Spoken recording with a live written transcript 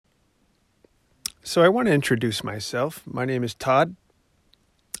So I want to introduce myself. My name is Todd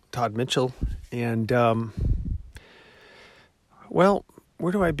Mitchell, and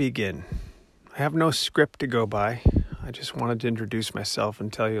where do I begin? I have no script to go by. I just wanted to introduce myself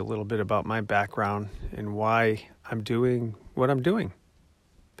and tell you a little bit about my background and why I'm doing what I'm doing.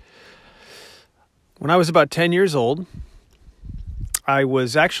 When I was about 10 years old, I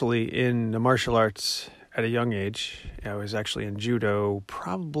was actually in the martial arts at a young age. I was actually in judo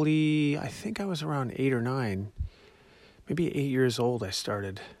I think I was around 8 or 9, maybe 8 years old I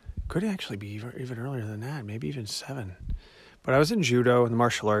started. Could actually be even earlier than that, maybe even 7. But I was in judo and the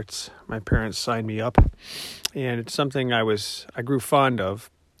martial arts. My parents signed me up, and it's something I grew fond of.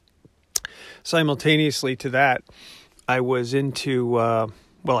 Simultaneously to that, I was going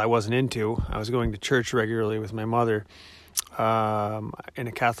to church regularly with my mother in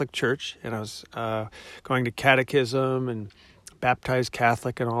a Catholic church, and I was going to catechism and baptized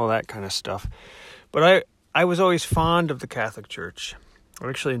Catholic and all that kind of stuff. But I was always fond of the Catholic Church. I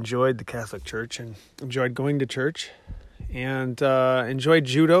actually enjoyed the Catholic Church and enjoyed going to church and enjoyed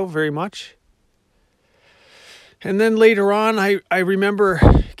judo very much. And then later on, I remember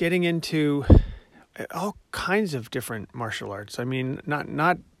getting into all kinds of different martial arts. I mean,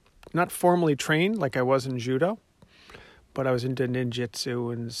 not formally trained like I was in judo, but I was into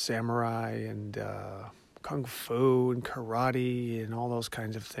ninjutsu and samurai and kung fu and karate and all those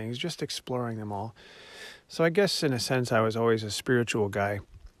kinds of things, just exploring them all. So I guess in a sense I was always a spiritual guy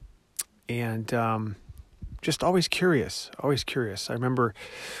and just always curious. I remember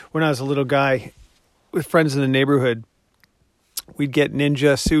when I was a little guy with friends in the neighborhood, we'd get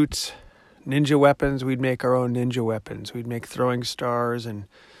ninja suits, ninja weapons. We'd make our own ninja weapons. We'd make throwing stars and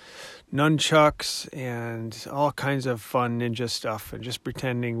nunchucks and all kinds of fun ninja stuff and just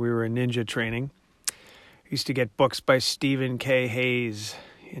pretending we were in ninja training. I used to get books by Stephen K. Hayes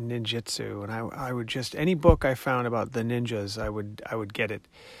in ninjutsu, and I would just, any book I found about the ninjas, I would get it.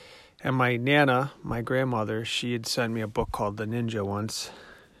 And my Nana, my grandmother, she had sent me a book called The Ninja once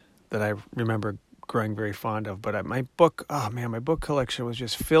that I remember growing very fond of. But my book collection was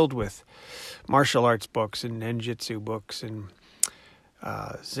just filled with martial arts books and ninjutsu books and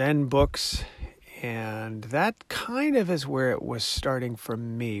Zen books, and that kind of is where it was starting for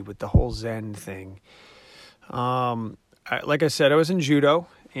me with the whole Zen thing. Like I said, I was in judo,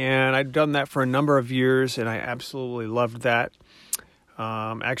 and I'd done that for a number of years, and I absolutely loved that.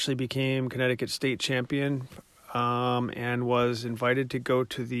 Actually became Connecticut state champion, and was invited to go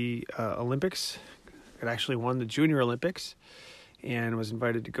to the Olympics. I actually won the Junior Olympics, and was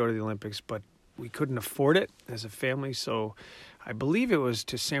invited to go to the Olympics, but we couldn't afford it as a family, so I believe it was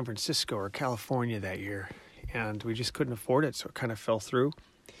to San Francisco or California that year, and we just couldn't afford it, so it kind of fell through.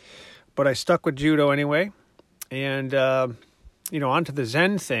 But I stuck with judo anyway, and onto the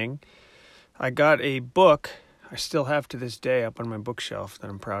Zen thing. I got a book I still have to this day up on my bookshelf that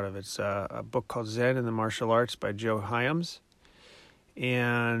I'm proud of. It's a book called Zen and the Martial Arts by Joe Hyams.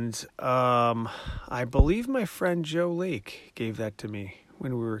 And I believe my friend Joe Lake gave that to me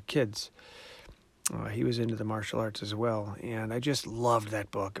when we were kids. He was into the martial arts as well. And I just loved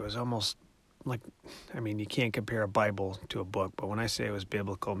that book. It was almost like, you can't compare a Bible to a book, but when I say it was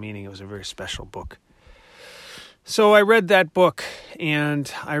biblical, meaning it was a very special book. So I read that book,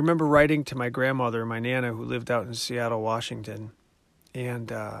 and I remember writing to my grandmother, my Nana, who lived out in Seattle, Washington,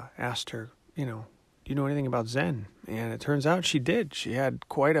 and asked her, do you know anything about Zen? And it turns out she did. She had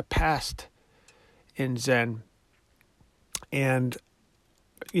quite a past in Zen, and,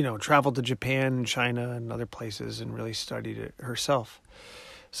 traveled to Japan and China and other places and really studied it herself.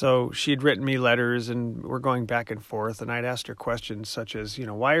 So she'd written me letters, and we're going back and forth, and I'd asked her questions such as,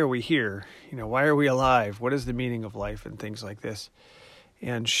 why are we here? Why are we alive? What is the meaning of life? And things like this.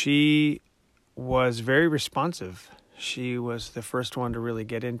 And she was very responsive. She was the first one to really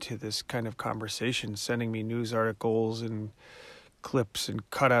get into this kind of conversation, sending me news articles and clips and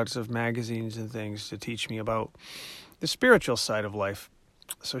cutouts of magazines and things to teach me about the spiritual side of life.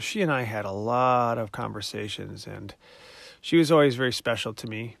 So she and I had a lot of conversations, and she was always very special to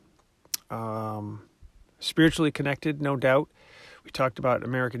me. Spiritually connected, no doubt. We talked about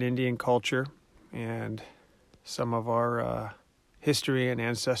American Indian culture and some of our history and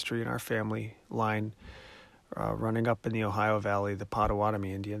ancestry in our family line running up in the Ohio Valley, the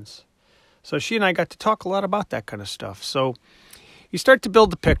Potawatomi Indians. So she and I got to talk a lot about that kind of stuff. So you start to build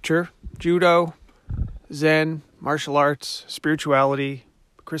the picture: judo, Zen, martial arts, spirituality,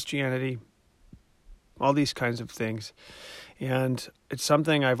 Christianity, all these kinds of things. And it's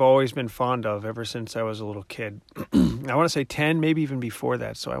something I've always been fond of ever since I was a little kid. I want to say 10, maybe even before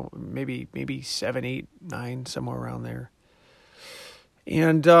that. So maybe 7, 8, 9, somewhere around there.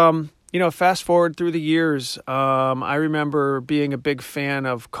 And fast forward through the years, I remember being a big fan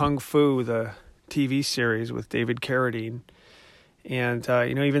of Kung Fu, the TV series with David Carradine. And,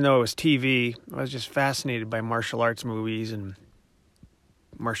 even though it was TV, I was just fascinated by martial arts movies and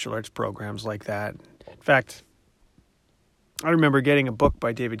martial arts programs like that. In fact, I remember getting a book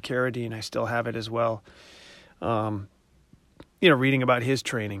by David Carradine. I still have it as well. Reading about his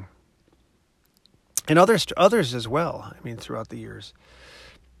training. And others as well, throughout the years.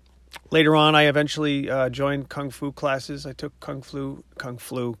 Later on, I eventually joined Kung Fu classes. I took Kung Fu,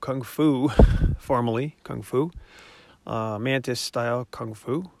 formerly Kung Fu, Mantis-style Kung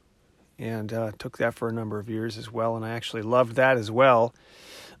Fu, and took that for a number of years as well, and I actually loved that as well.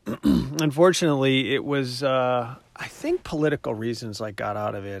 Unfortunately, it was, I think, political reasons I got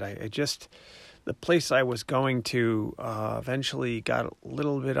out of it. The place I was going to eventually got a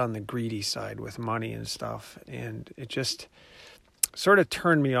little bit on the greedy side with money and stuff, and it just sort of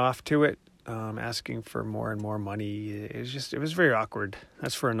turned me off to it, asking for more and more money. It was very awkward.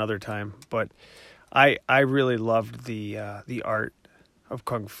 That's for another time. But I really loved the art of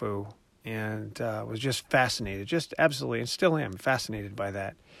Kung Fu, and was just fascinated, just absolutely, and still am fascinated by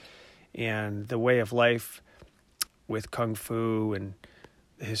that. And the way of life with Kung Fu and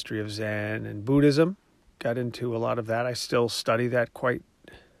the history of Zen and Buddhism, got into a lot of that. I still study that quite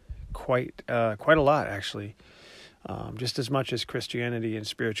a lot, actually. Just as much as Christianity and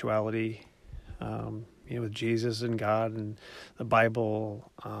spirituality, with Jesus and God and the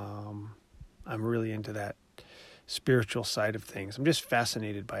Bible. I'm really into that spiritual side of things. I'm just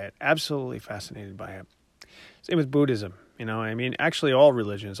fascinated by it, absolutely fascinated by it. Same with Buddhism, actually all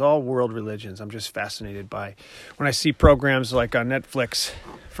religions, all world religions, I'm just fascinated by. When I see programs like on Netflix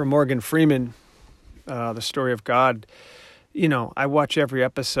for Morgan Freeman, The Story of God, I watch every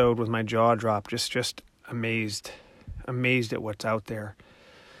episode with my jaw dropped, just amazed at what's out there.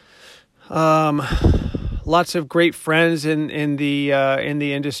 Lots of great friends in the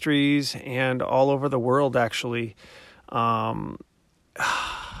industries and all over the world, actually. I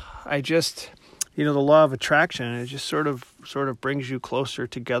just, the law of attraction, it just sort of brings you closer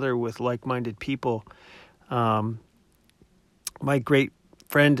together with like-minded people. My great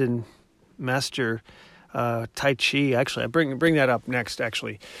friend and master, Tai Chi, actually, I bring that up next,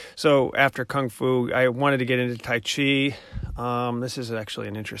 actually. So after Kung Fu, I wanted to get into Tai Chi. This is actually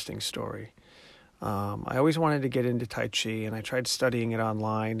an interesting story. I always wanted to get into Tai Chi, and I tried studying it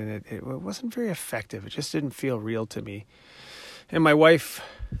online, and it wasn't very effective. It just didn't feel real to me. And my wife,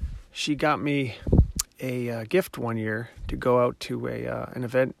 she got me a gift one year to go out to an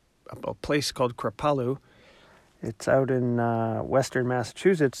event, a place called Kripalu. It's out in western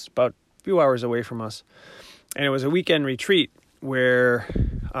Massachusetts, about a few hours away from us. And it was a weekend retreat where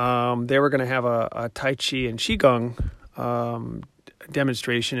they were going to have a Tai Chi and Qigong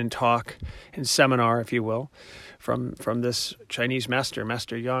demonstration and talk and seminar, if you will, from this Chinese Master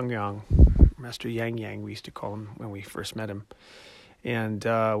Yang Yang, we used to call him when we first met him. And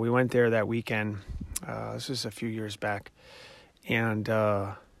we went there that weekend. This was a few years back. And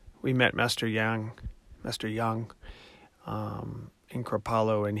we met Master Yang in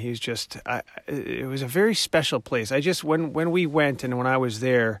Kripalu, and he's just, it was a very special place. When we went and when I was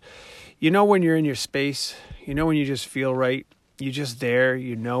there, when you're in your space, when you just feel right, you're just there,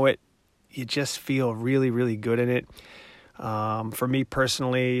 it, you just feel really, really good in it. For me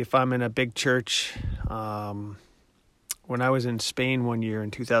personally, if I'm in a big church, when I was in Spain one year in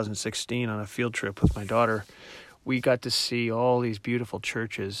 2016 on a field trip with my daughter, we got to see all these beautiful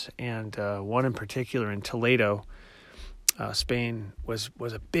churches, and one in particular in Toledo, Spain, was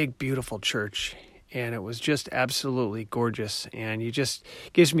a big, beautiful church, and it was just absolutely gorgeous, and it just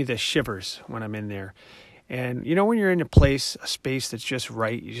gives me the shivers when I'm in there. And, when you're in a space that's just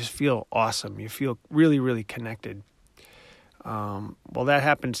right, you just feel awesome. You feel really, really connected. Well, that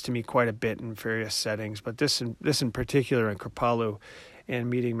happens to me quite a bit in various settings, but this in particular in Kripalu and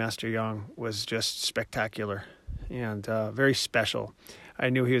meeting Master Yang was just spectacular and very special. I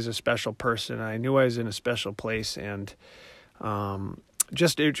knew he was a special person. I knew I was in a special place, and it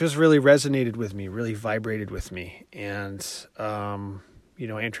just really resonated with me, really vibrated with me. And I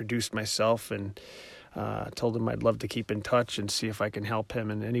introduced myself and told him I'd love to keep in touch and see if I can help him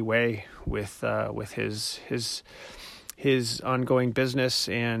in any way with his ongoing business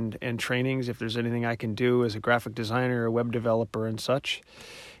and trainings, if there's anything I can do as a graphic designer or web developer and such.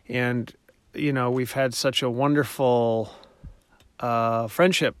 And, we've had such a wonderful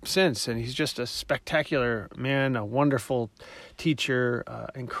friendship since, and he's just a spectacular man, a wonderful teacher,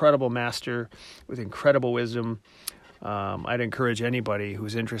 incredible master with incredible wisdom. I'd encourage anybody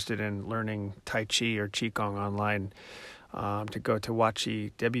who's interested in learning Tai Chi or Qigong online, to go to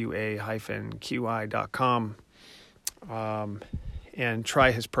Wachi, WA-QI.com, and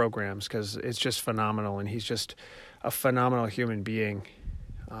try his programs, because it's just phenomenal, and he's just a phenomenal human being.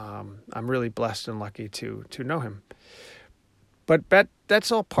 I'm really blessed and lucky to know him. But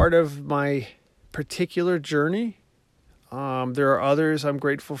that's all part of my particular journey. There are others I'm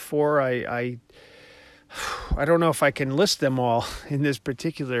grateful for. I don't know if I can list them all in this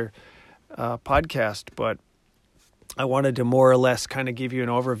particular podcast, but I wanted to more or less kind of give you an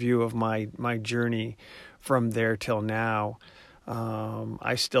overview of my journey from there till now.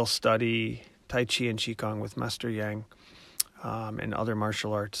 I still study Tai Chi and Qigong with Master Yang, and other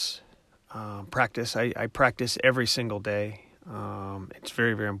martial arts practice. I practice every single day. It's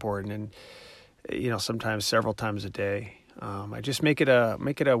very, very important, and sometimes several times a day. I just make it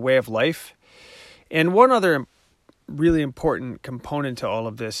a way of life. And one other really important component to all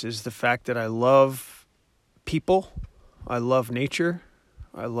of this is the fact that I love people, I love nature,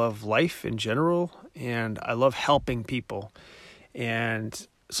 I love life in general, and I love helping people. And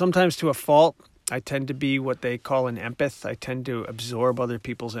sometimes to a fault, I tend to be what they call an empath. I tend to absorb other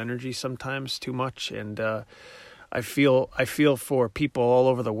people's energy sometimes too much, and I feel for people all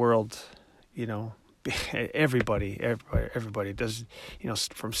over the world. Everybody does.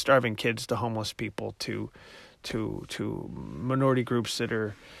 From starving kids to homeless people to minority groups that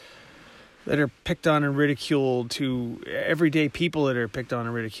are picked on and ridiculed, to everyday people that are picked on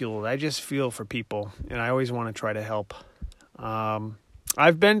and ridiculed. I just feel for people, and I always want to try to help.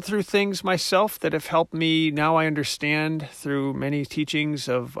 I've been through things myself that have helped me. Now I understand through many teachings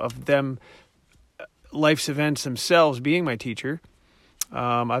of them, life's events themselves being my teacher.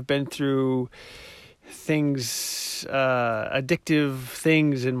 I've been through things, addictive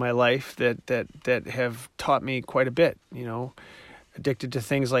things in my life that have taught me quite a bit, addicted to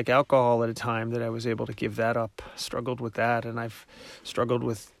things like alcohol at a time that I was able to give that up, struggled with that. And I've struggled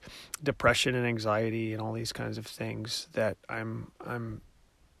with depression and anxiety and all these kinds of things that I'm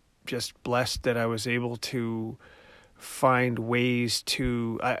just blessed that I was able to find ways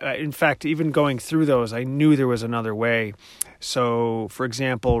to, in fact, even going through those, I knew there was another way. So, for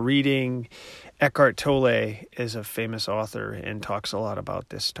example, reading Eckhart Tolle is a famous author and talks a lot about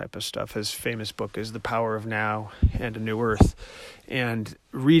this type of stuff. His famous book is The Power of Now and A New Earth. And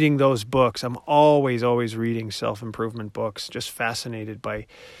reading those books, I'm always reading self-improvement books, just fascinated by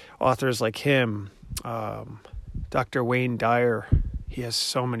authors like him. Dr. Wayne Dyer, he has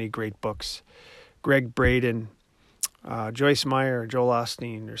so many great books. Greg Braden, Joyce Meyer, Joel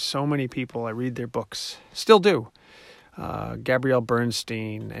Osteen. There's so many people. I read their books, still do. Gabrielle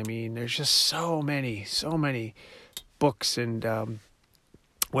Bernstein. I mean, there's just so many books and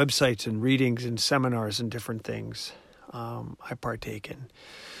websites and readings and seminars and different things I partake in.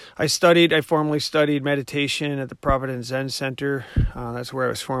 I formally studied meditation at the Providence Zen Center. That's where I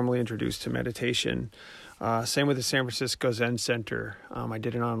was formally introduced to meditation. Same with the San Francisco Zen Center. I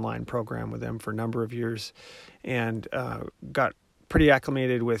did an online program with them for a number of years and got pretty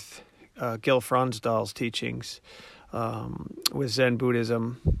acclimated with Gil Fronsdal's teachings with Zen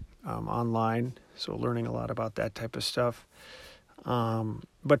Buddhism online, so learning a lot about that type of stuff.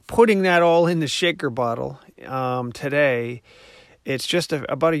 But putting that all in the shaker bottle today, it's just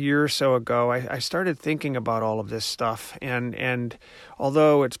about a year or so ago, I started thinking about all of this stuff. And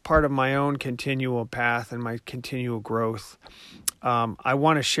although it's part of my own continual path and my continual growth, I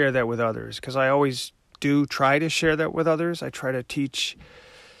want to share that with others, because I always do try to share that with others. I try to teach,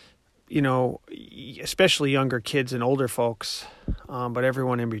 especially younger kids and older folks, but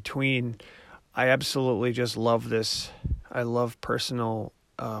everyone in between. I absolutely just love this. I love personal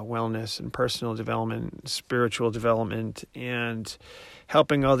wellness and personal development, spiritual development, and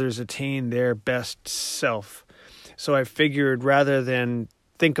helping others attain their best self. So I figured rather than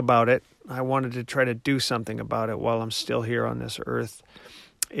think about it, I wanted to try to do something about it while I'm still here on this earth.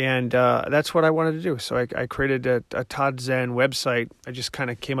 And that's what I wanted to do. So I created a Todd Zen website. I just kind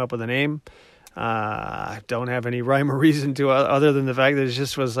of came up with a name. I don't have any rhyme or reason to other than the fact that it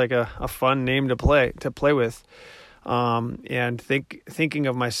just was like a fun name to play with. And thinking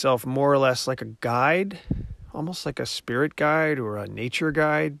of myself more or less like a guide, almost like a spirit guide or a nature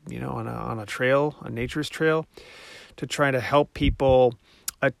guide, on a trail, a nature's trail, to try to help people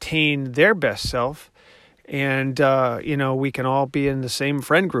attain their best self. And, we can all be in the same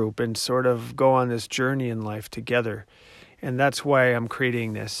friend group and sort of go on this journey in life together. And that's why I'm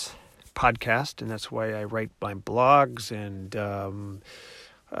creating this podcast, and that's why I write my blogs and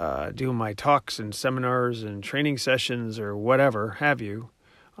do my talks and seminars and training sessions or whatever have you.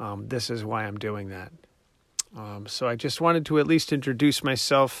 This is why I'm doing that. So I just wanted to at least introduce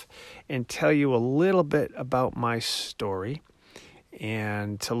myself and tell you a little bit about my story,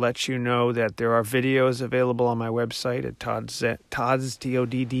 and to let you know that there are videos available on my website at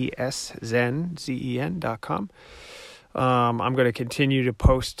ToddsZen.com. I'm going to continue to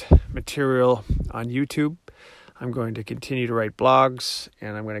post material on YouTube. I'm going to continue to write blogs,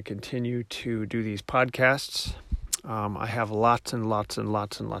 and I'm going to continue to do these podcasts. I have lots and lots and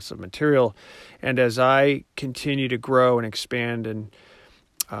lots and lots of material, and as I continue to grow and expand and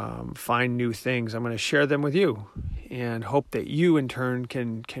find new things, I'm going to share them with you, and hope that you in turn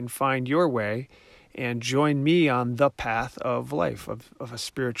can find your way and join me on the path of life, of a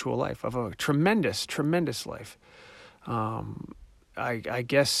spiritual life, of a tremendous, tremendous life. I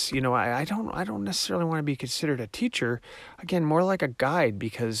guess, I don't necessarily want to be considered a teacher. Again, more like a guide,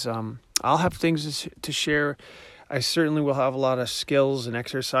 because I'll have things to share. I certainly will have a lot of skills and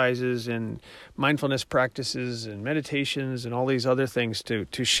exercises and mindfulness practices and meditations and all these other things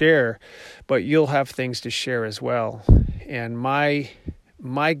to share, but you'll have things to share as well. And my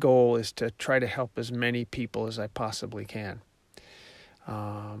goal is to try to help as many people as I possibly can.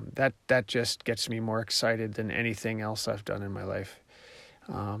 That just gets me more excited than anything else I've done in my life.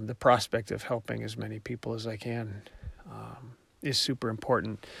 The prospect of helping as many people as I can is super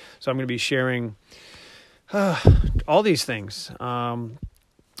important. So I'm going to be sharing all these things.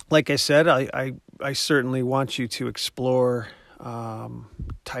 Like I said, I certainly want you to explore Tai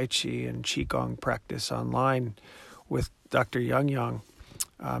Chi and Qigong practice online with Dr. Yang Yang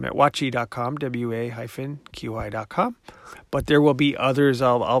at wachi.com, wa-qi.com. But there will be others.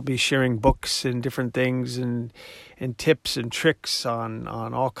 I'll be sharing books and different things and tips and tricks on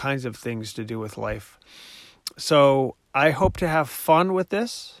all kinds of things to do with life. So I hope to have fun with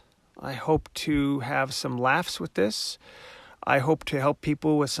this. I hope to have some laughs with this. I hope to help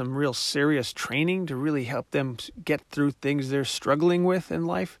people with some real serious training to really help them get through things they're struggling with in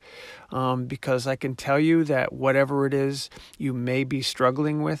life. Because I can tell you that whatever it is you may be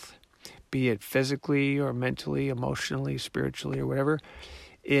struggling with, be it physically or mentally, emotionally, spiritually, or whatever,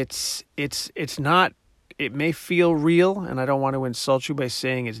 it's not, it may feel real, and I don't want to insult you by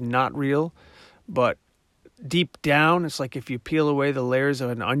saying it's not real, but deep down, it's like if you peel away the layers of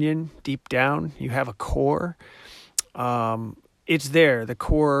an onion, deep down, you have a core. It's there. The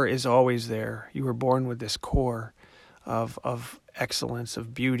core is always there. You were born with this core of excellence,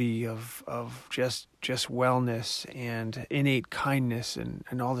 of beauty, of just wellness and innate kindness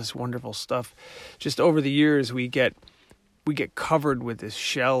and all this wonderful stuff. Just over the years, we get covered with this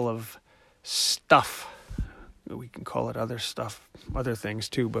shell of stuff. We can call it other stuff, other things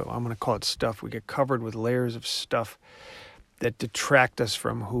too, but I'm going to call it stuff. We get covered with layers of stuff that detract us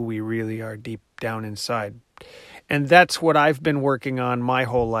from who we really are deep down inside. And that's what I've been working on my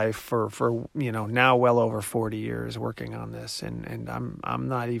whole life for now well over 40 years working on this. And I'm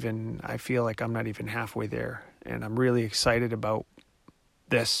not even, I feel like I'm not even halfway there. And I'm really excited about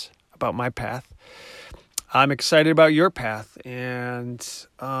this, about my path. I'm excited about your path, and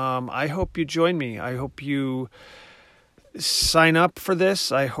I hope you join me. I hope you sign up for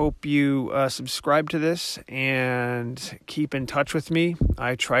this. I hope you subscribe to this and keep in touch with me.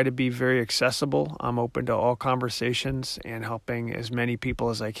 I try to be very accessible. I'm open to all conversations and helping as many people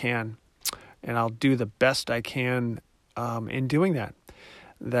as I can, and I'll do the best I can in doing that.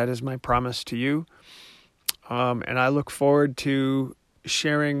 That is my promise to you, and I look forward to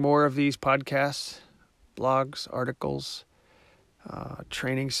sharing more of these podcasts, blogs, articles,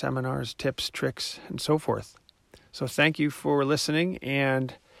 training seminars, tips, tricks, and so forth. So thank you for listening,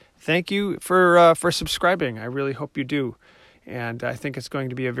 and thank you for subscribing. I really hope you do. And I think it's going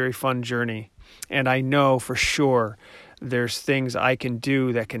to be a very fun journey. And I know for sure there's things I can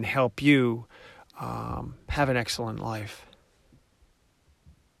do that can help you have an excellent life.